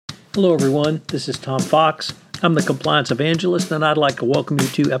Hello, everyone. This is Tom Fox. I'm the Compliance Evangelist, and I'd like to welcome you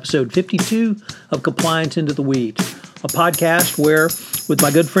to episode 52 of Compliance Into the Weeds, a podcast where, with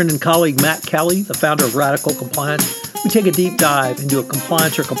my good friend and colleague Matt Kelly, the founder of Radical Compliance, we take a deep dive into a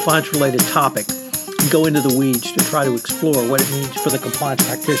compliance or compliance-related topic and go into the weeds to try to explore what it means for the compliance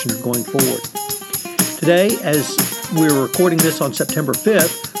practitioner going forward. Today, as we're recording this on September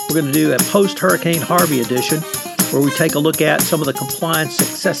 5th, we're going to do a post-Hurricane Harvey edition, where we take a look at some of the compliance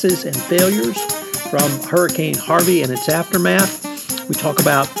successes and failures from Hurricane Harvey and its aftermath. We talk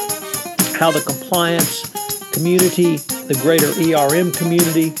about how the compliance community, the greater ERM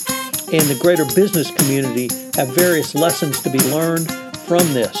community, and the greater business community have various lessons to be learned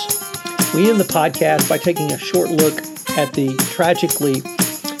from this. We end the podcast by taking a short look at the tragically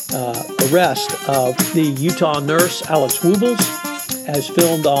arrest of the Utah nurse Alex Wuebbles, as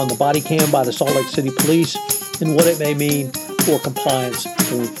filmed on the body cam by the Salt Lake City Police, and what it may mean for compliance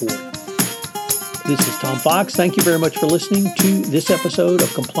going forward. This is Tom Fox. Thank you very much for listening to this episode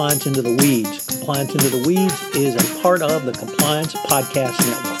of Compliance Into the Weeds. Compliance Into the Weeds is a part of the Compliance Podcast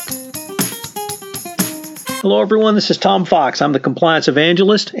Network. Hello, everyone. This is Tom Fox. I'm the Compliance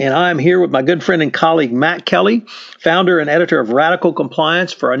Evangelist, and I'm here with my good friend and colleague, Matt Kelly, founder and editor of Radical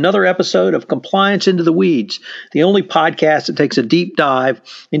Compliance, for another episode of Compliance Into the Weeds, the only podcast that takes a deep dive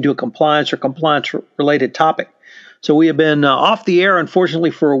into a compliance or compliance-related topic. So we have been off the air,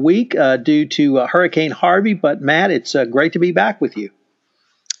 unfortunately, for a week due to Hurricane Harvey, but Matt, it's great to be back with you.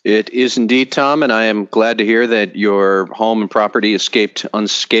 It is indeed, Tom, and I am glad to hear that your home and property escaped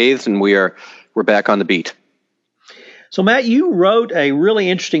unscathed, and we're back on the beat. So, Matt, you wrote a really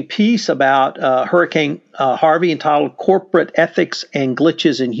interesting piece about Hurricane Harvey entitled Corporate Ethics and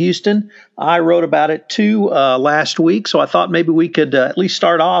Glitches in Houston. I wrote about it too last week, so I thought maybe we could at least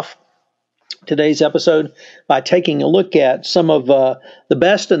start off today's episode by taking a look at some of the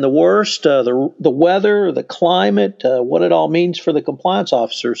best and the worst, the weather, the climate, what it all means for the compliance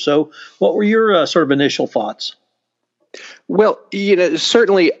officer. So what were your sort of initial thoughts? Well,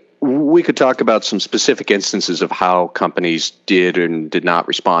 certainly we could talk about some specific instances of how companies did and did not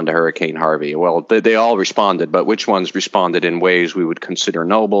respond to Hurricane Harvey. Well, they all responded, but which ones responded in ways we would consider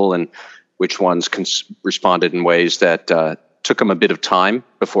noble, and which ones responded in ways that took them a bit of time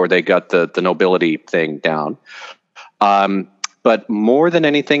before they got the nobility thing down. But more than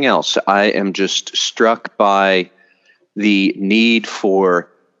anything else, I am just struck by the need for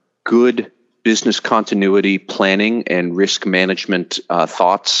good business continuity planning and risk management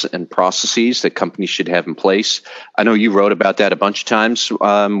thoughts and processes that companies should have in place. I know you wrote about that a bunch of times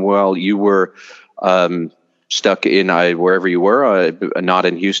while you were stuck in wherever you were, not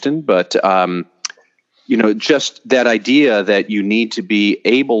in Houston, but just that idea that you need to be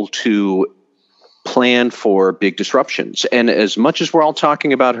able to plan for big disruptions. And as much as we're all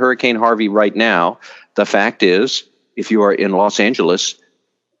talking about Hurricane Harvey right now, the fact is, if you are in Los Angeles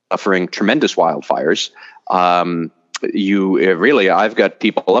suffering tremendous wildfires, I've got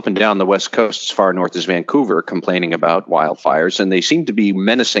people up and down the West Coast as far north as Vancouver complaining about wildfires, and they seem to be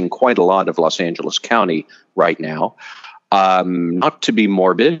menacing quite a lot of Los Angeles County right now. Not to be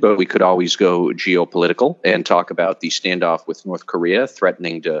morbid, but we could always go geopolitical and talk about the standoff with North Korea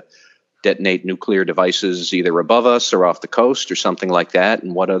threatening to detonate nuclear devices either above us or off the coast or something like that,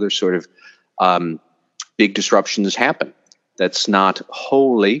 and what other sort of big disruptions happen. That's not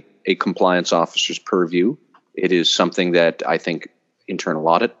wholly a compliance officer's purview. It is something that I think internal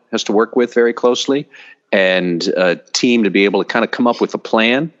audit has to work with very closely, and a team to be able to kind of come up with a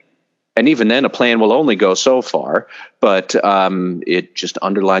plan. And even then, a plan will only go so far, but it just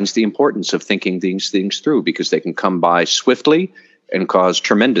underlines the importance of thinking these things through, because they can come by swiftly and cause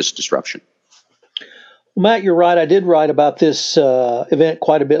tremendous disruption. Well, Matt, you're right. I did write about this event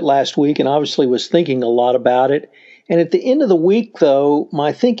quite a bit last week, and obviously was thinking a lot about it. And at the end of the week, though,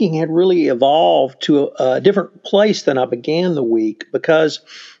 my thinking had really evolved to a different place than I began the week, because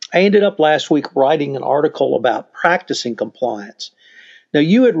I ended up last week writing an article about practicing compliance. Now,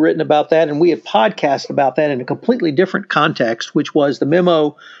 you had written about that, and we had podcasted about that in a completely different context, which was the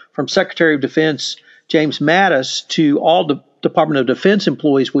memo from Secretary of Defense James Mattis to all Department of Defense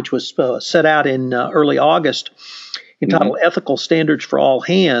employees, which was set out in early August, entitled Ethical Standards for All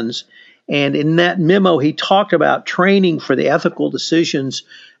Hands. And in that memo, he talked about training for the ethical decisions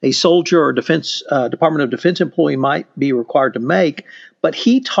a soldier or Department of Defense employee might be required to make. But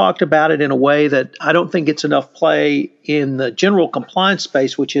he talked about it in a way that I don't think gets enough play in the general compliance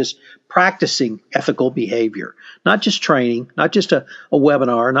space, which is practicing ethical behavior, not just training, not just a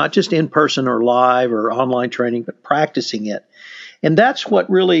webinar, not just in person or live or online training, but practicing it. And that's what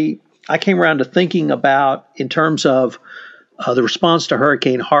really I came around to thinking about in terms of the response to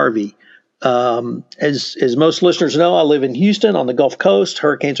Hurricane Harvey. As most listeners know, I live in Houston on the Gulf Coast.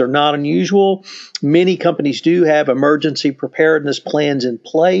 Hurricanes are not unusual. Many companies do have emergency preparedness plans in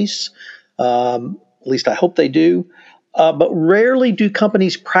place. At least I hope they do. But rarely do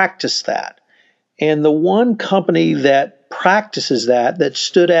companies practice that. And the one company that practices that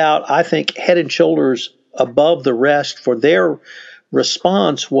stood out, I think, head and shoulders above the rest for their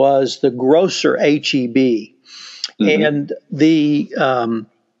response was the grocer HEB. Mm-hmm. And the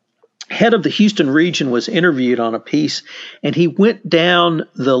head of the Houston region was interviewed on a piece, and he went down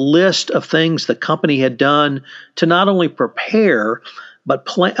the list of things the company had done to not only prepare, but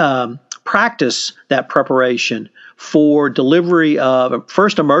practice that preparation for delivery of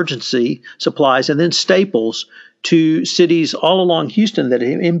first emergency supplies and then staples to cities all along Houston that had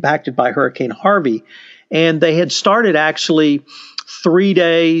been impacted by Hurricane Harvey. And they had started actually 3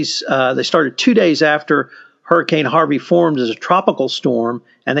 days, they started 2 days after Hurricane Harvey formed as a tropical storm,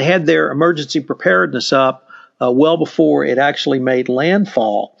 and they had their emergency preparedness up well before it actually made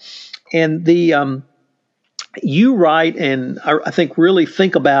landfall. And you write, and I think really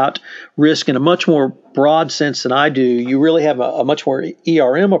think about risk in a much more broad sense than I do. You really have a much more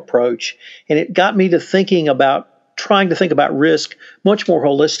ERM approach, and it got me to trying to think about risk much more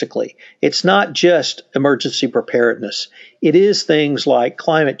holistically. It's not just emergency preparedness. It is things like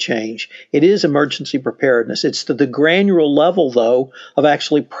climate change. It is emergency preparedness. It's the granular level, though, of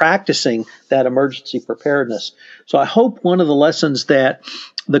actually practicing that emergency preparedness. So I hope one of the lessons that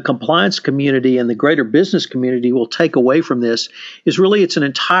the compliance community and the greater business community will take away from this is really it's an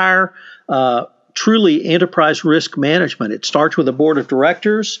entire truly enterprise risk management. It starts with a board of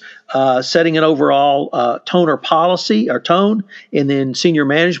directors, setting an overall tone or policy or tone, and then senior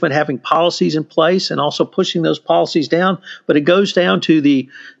management having policies in place and also pushing those policies down. But it goes down to the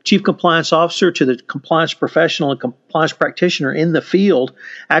chief compliance officer, to the compliance professional and compliance practitioner in the field,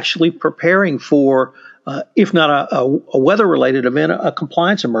 actually preparing for, if not a weather-related event, a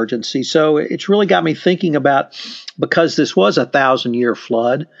compliance emergency. So it's really got me thinking about, because this was a 1,000-year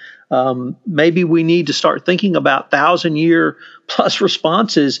flood, maybe we need to start thinking about 1,000-year plus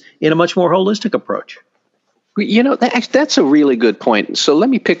responses in a much more holistic approach. You know, that's a really good point. So let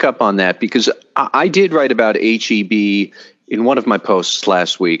me pick up on that, because I did write about HEB in one of my posts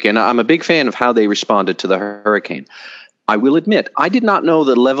last week, and I'm a big fan of how they responded to the hurricane. I will admit, I did not know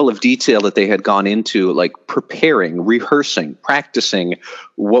the level of detail that they had gone into, like preparing, rehearsing, practicing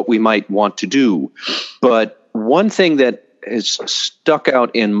what we might want to do. But one thing that has stuck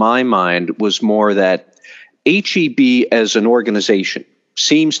out in my mind was more that HEB as an organization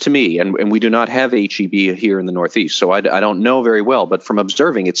seems to me, and we do not have HEB here in the Northeast, so I don't know very well, but from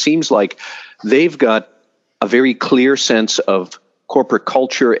observing, it seems like they've got a very clear sense of corporate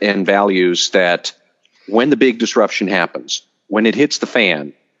culture and values that when the big disruption happens, when it hits the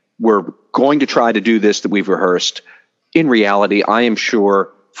fan, we're going to try to do this that we've rehearsed. In reality, I am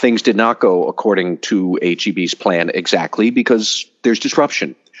sure things did not go according to HEB's plan exactly, because there's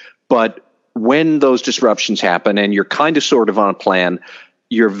disruption. But when those disruptions happen and you're kind of sort of on a plan,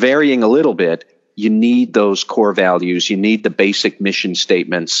 you're varying a little bit, you need those core values. You need the basic mission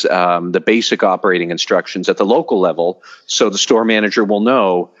statements, the basic operating instructions at the local level, so the store manager will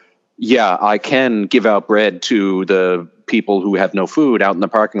know, yeah, I can give out bread to the people who have no food out in the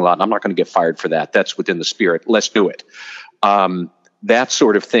parking lot. I'm not going to get fired for that. That's within the spirit. Let's do it. That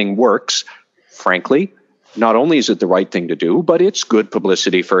sort of thing works. Frankly, not only is it the right thing to do, but it's good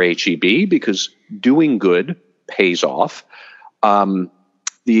publicity for HEB, because doing good pays off.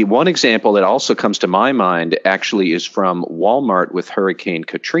 The one example that also comes to my mind actually is from Walmart with Hurricane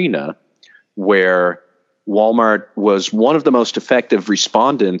Katrina, where Walmart was one of the most effective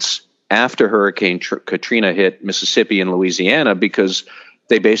respondents after Hurricane Katrina hit Mississippi and Louisiana, because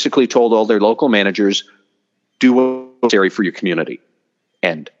they basically told all their local managers, do what's necessary for your community.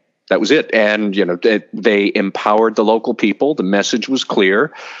 And that was it. And, you know, they empowered the local people. The message was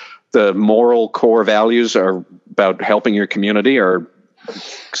clear. The moral core values are about helping your community are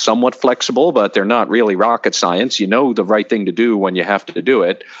somewhat flexible, but they're not really rocket science. You know the right thing to do when you have to do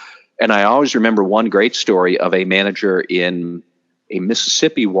it. And I always remember one great story of a manager in a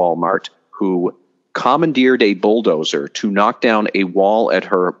Mississippi Walmart who commandeered a bulldozer to knock down a wall at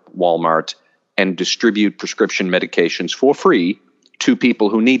her Walmart and distribute prescription medications for free to people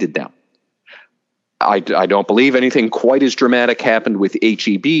who needed them. I don't believe anything quite as dramatic happened with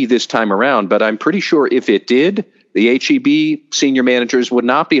HEB this time around, but I'm pretty sure if it did, the HEB senior managers would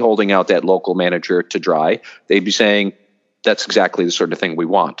not be holding out that local manager to dry. They'd be saying, that's exactly the sort of thing we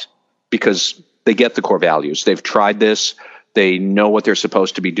want, because they get the core values. They've tried this. They know what they're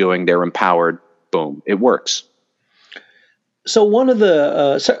supposed to be doing. They're empowered. Boom. It works. So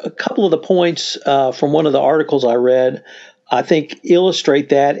a couple of the points from one of the articles I read, I think illustrate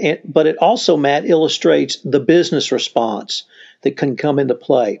that, but it also, Matt, illustrates the business response that can come into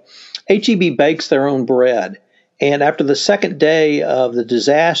play. HEB bakes their own bread, and after the second day of the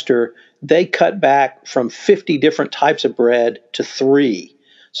disaster, they cut back from 50 different types of bread to 3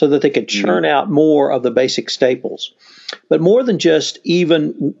 so that they could churn out more of the basic staples. But more than just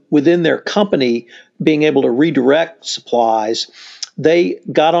even within their company being able to redirect supplies, they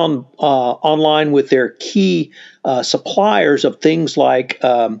got on online with their key suppliers of things like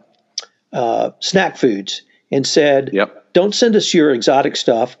snack foods and said, Don't send us your exotic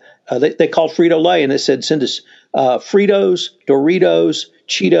stuff. They called Frito-Lay and they said, send us Fritos, Doritos,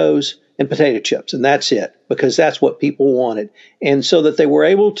 Cheetos, and potato chips. And that's it, because that's what people wanted. And so that they were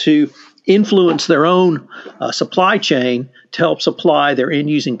able to influence their own supply chain to help supply their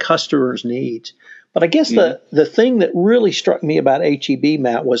end-using customers' needs. But I guess the thing that really struck me about HEB,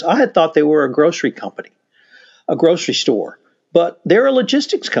 Matt, was I had thought they were a grocery company, a grocery store, but they're a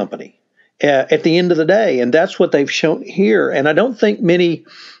logistics company at the end of the day, and that's what they've shown here. And I don't think many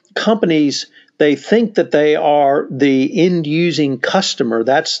companies, they think that they are the end-using customer.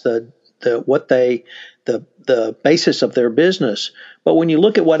 That's the basis of their business. But when you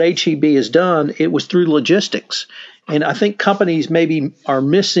look at what HEB has done, it was through logistics. And I think companies maybe are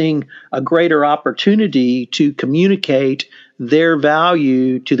missing a greater opportunity to communicate their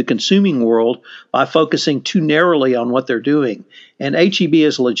value to the consuming world by focusing too narrowly on what they're doing. And HEB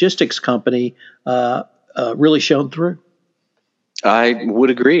as a logistics company really shone through. I would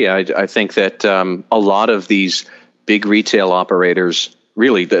agree. I think that a lot of these big retail operators,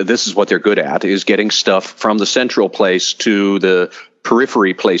 really, this is what they're good at, is getting stuff from the central place to the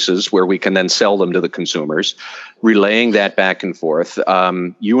periphery places where we can then sell them to the consumers, relaying that back and forth.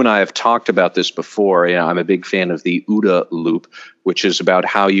 You and I have talked about this before. I'm a big fan of the OODA loop, which is about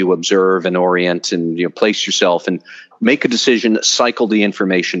how you observe and orient and place yourself and make a decision, cycle the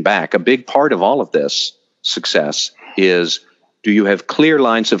information back. A big part of all of this success is, do you have clear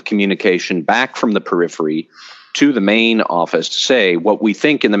lines of communication back from the periphery to the main office to say what we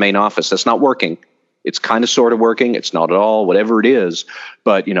think in the main office that's not working? It's kind of sort of working. It's not at all, whatever it is.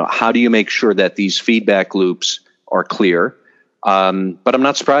 But, how do you make sure that these feedback loops are clear? But I'm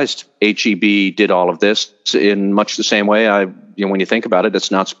not surprised HEB did all of this in much the same way. When you think about it,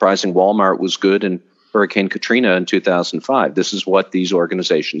 it's not surprising Walmart was good in Hurricane Katrina in 2005. This is what these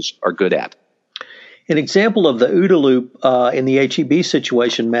organizations are good at. An example of the OODA loop in the HEB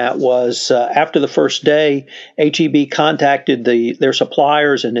situation, Matt, was after the first day, HEB contacted their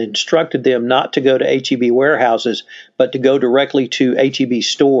suppliers and instructed them not to go to HEB warehouses, but to go directly to HEB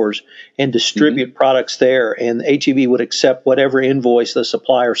stores and distribute products there. And HEB would accept whatever invoice the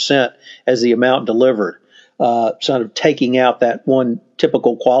supplier sent as the amount delivered, sort of taking out that one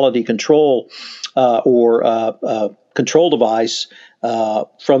typical quality control or control device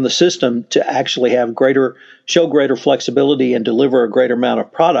from the system to actually show greater flexibility and deliver a greater amount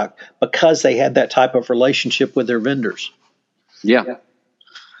of product because they had that type of relationship with their vendors. Yeah.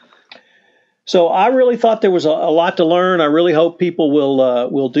 So I really thought there was a lot to learn. I really hope people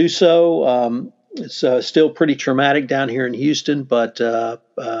will do so. It's still pretty traumatic down here in Houston, but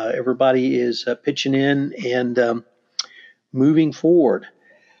everybody is pitching in and moving forward.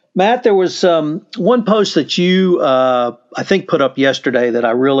 Matt, there was one post that you, I think, put up yesterday that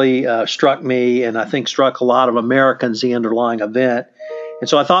I really struck me and I think struck a lot of Americans, the underlying event. And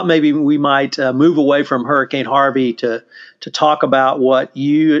so I thought maybe we might move away from Hurricane Harvey to talk about what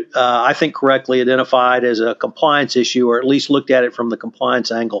you, I think, correctly identified as a compliance issue, or at least looked at it from the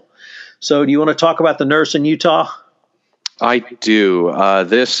compliance angle. So do you want to talk about the nurse in Utah? I do.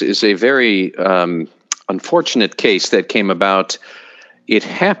 This is a very unfortunate case that came about. It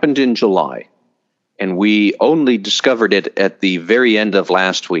happened in July, and we only discovered it at the very end of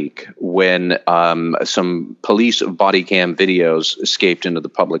last week when some police body cam videos escaped into the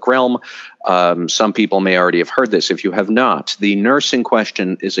public realm. Some people may already have heard this. If you have not, the nurse in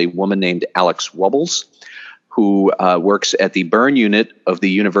question is a woman named Alex Wubbles, who works at the burn unit of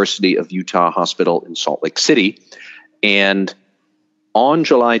the University of Utah Hospital in Salt Lake City. And on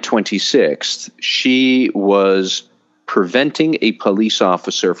July 26th, she was preventing a police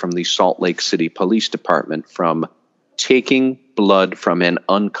officer from the Salt Lake City Police Department from taking blood from an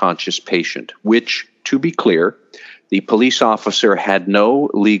unconscious patient, which, to be clear, the police officer had no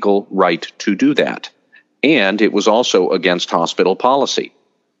legal right to do that. And it was also against hospital policy.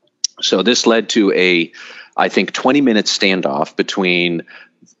 So this led to a, I think, 20-minute standoff between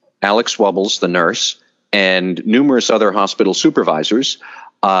Alex Wubbles, the nurse, and numerous other hospital supervisors.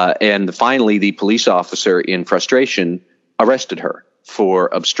 And finally, the police officer, in frustration, arrested her for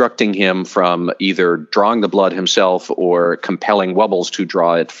obstructing him from either drawing the blood himself or compelling Wubbles to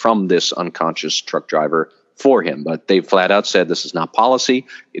draw it from this unconscious truck driver for him. But they flat out said this is not policy.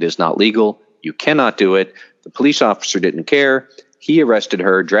 It is not legal. You cannot do it. The police officer didn't care. He arrested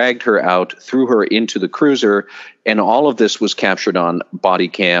her, dragged her out, threw her into the cruiser, and all of this was captured on body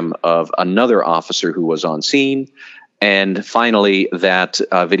cam of another officer who was on scene. And finally, that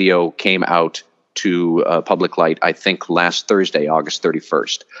video came out to public light, I think, last Thursday, August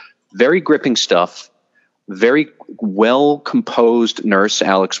 31st. Very gripping stuff. Very well-composed nurse,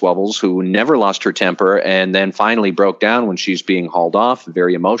 Alex Wubbles, who never lost her temper and then finally broke down when she's being hauled off,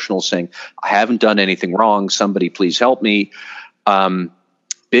 very emotional, saying, I haven't done anything wrong. Somebody please help me.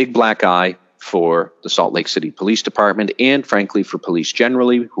 Big black eye for the Salt Lake City Police Department and, frankly, for police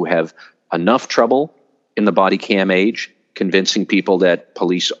generally, who have enough trouble in the body cam age convincing people that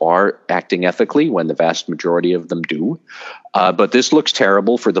police are acting ethically when the vast majority of them do. But this looks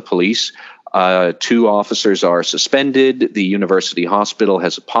terrible for the police. 2 officers are suspended. The university hospital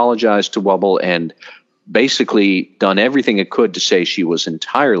has apologized to Wubble and basically done everything it could to say she was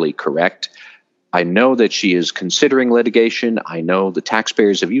entirely correct. I know that she is considering litigation. I know the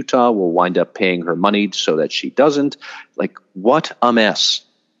taxpayers of Utah will wind up paying her money so that she doesn't. Like, what a mess.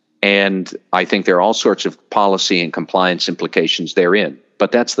 And I think there are all sorts of policy and compliance implications therein,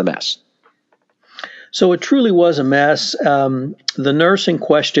 but that's the mess. So it truly was a mess. The nurse in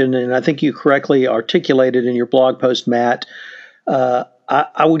question, and I think you correctly articulated in your blog post, Matt,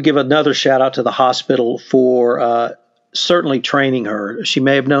 I would give another shout out to the hospital for certainly training her. She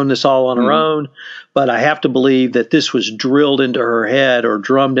may have known this all on her own, but I have to believe that this was drilled into her head or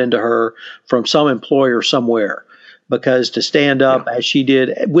drummed into her from some employer somewhere. Because to stand up as she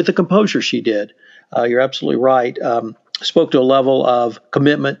did, with the composure she did, you're absolutely right, spoke to a level of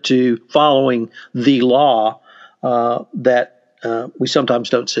commitment to following the law that we sometimes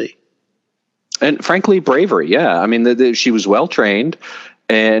don't see. And frankly, bravery. Yeah. I mean, she was well trained.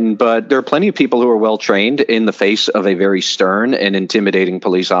 But there are plenty of people who are well trained in the face of a very stern and intimidating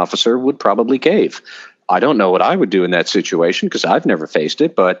police officer would probably cave. I don't know what I would do in that situation because I've never faced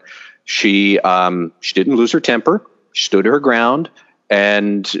it, but she didn't lose her temper. She stood her ground,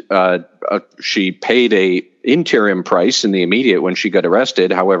 and she paid a interim price in the immediate when she got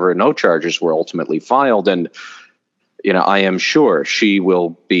arrested. However, no charges were ultimately filed, and I am sure she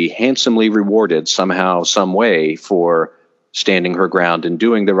will be handsomely rewarded somehow, some way for standing her ground and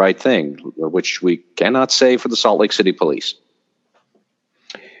doing the right thing, which we cannot say for the Salt Lake City Police.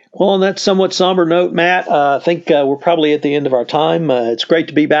 Well, on that somewhat somber note, Matt, I think we're probably at the end of our time. It's great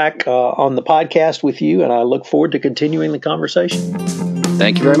to be back on the podcast with you, and I look forward to continuing the conversation.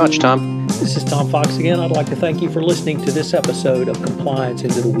 Thank you very much, Tom. This is Tom Fox again. I'd like to thank you for listening to this episode of Compliance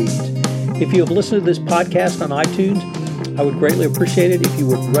Into the Weeds. If you have listened to this podcast on iTunes, I would greatly appreciate it if you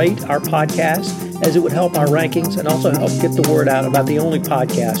would rate our podcast, as it would help our rankings and also help get the word out about the only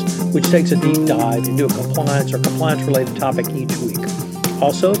podcast which takes a deep dive into a compliance or compliance-related topic each week.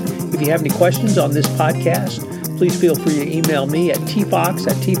 Also, if you have any questions on this podcast, please feel free to email me at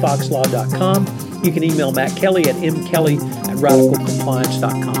tfox@tfoxlaw.com. You can email Matt Kelly at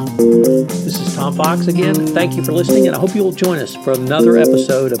mkelly@radicalcompliance.com. This is Tom Fox again. Thank you for listening, and I hope you will join us for another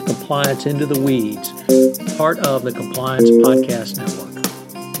episode of Compliance Into the Weeds, part of the Compliance Podcast Network.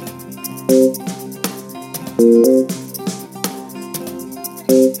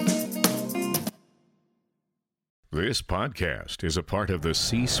 This podcast is a part of the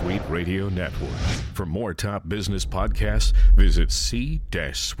C-Suite Radio Network. For more top business podcasts, visit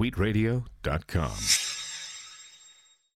c-suiteradio.com.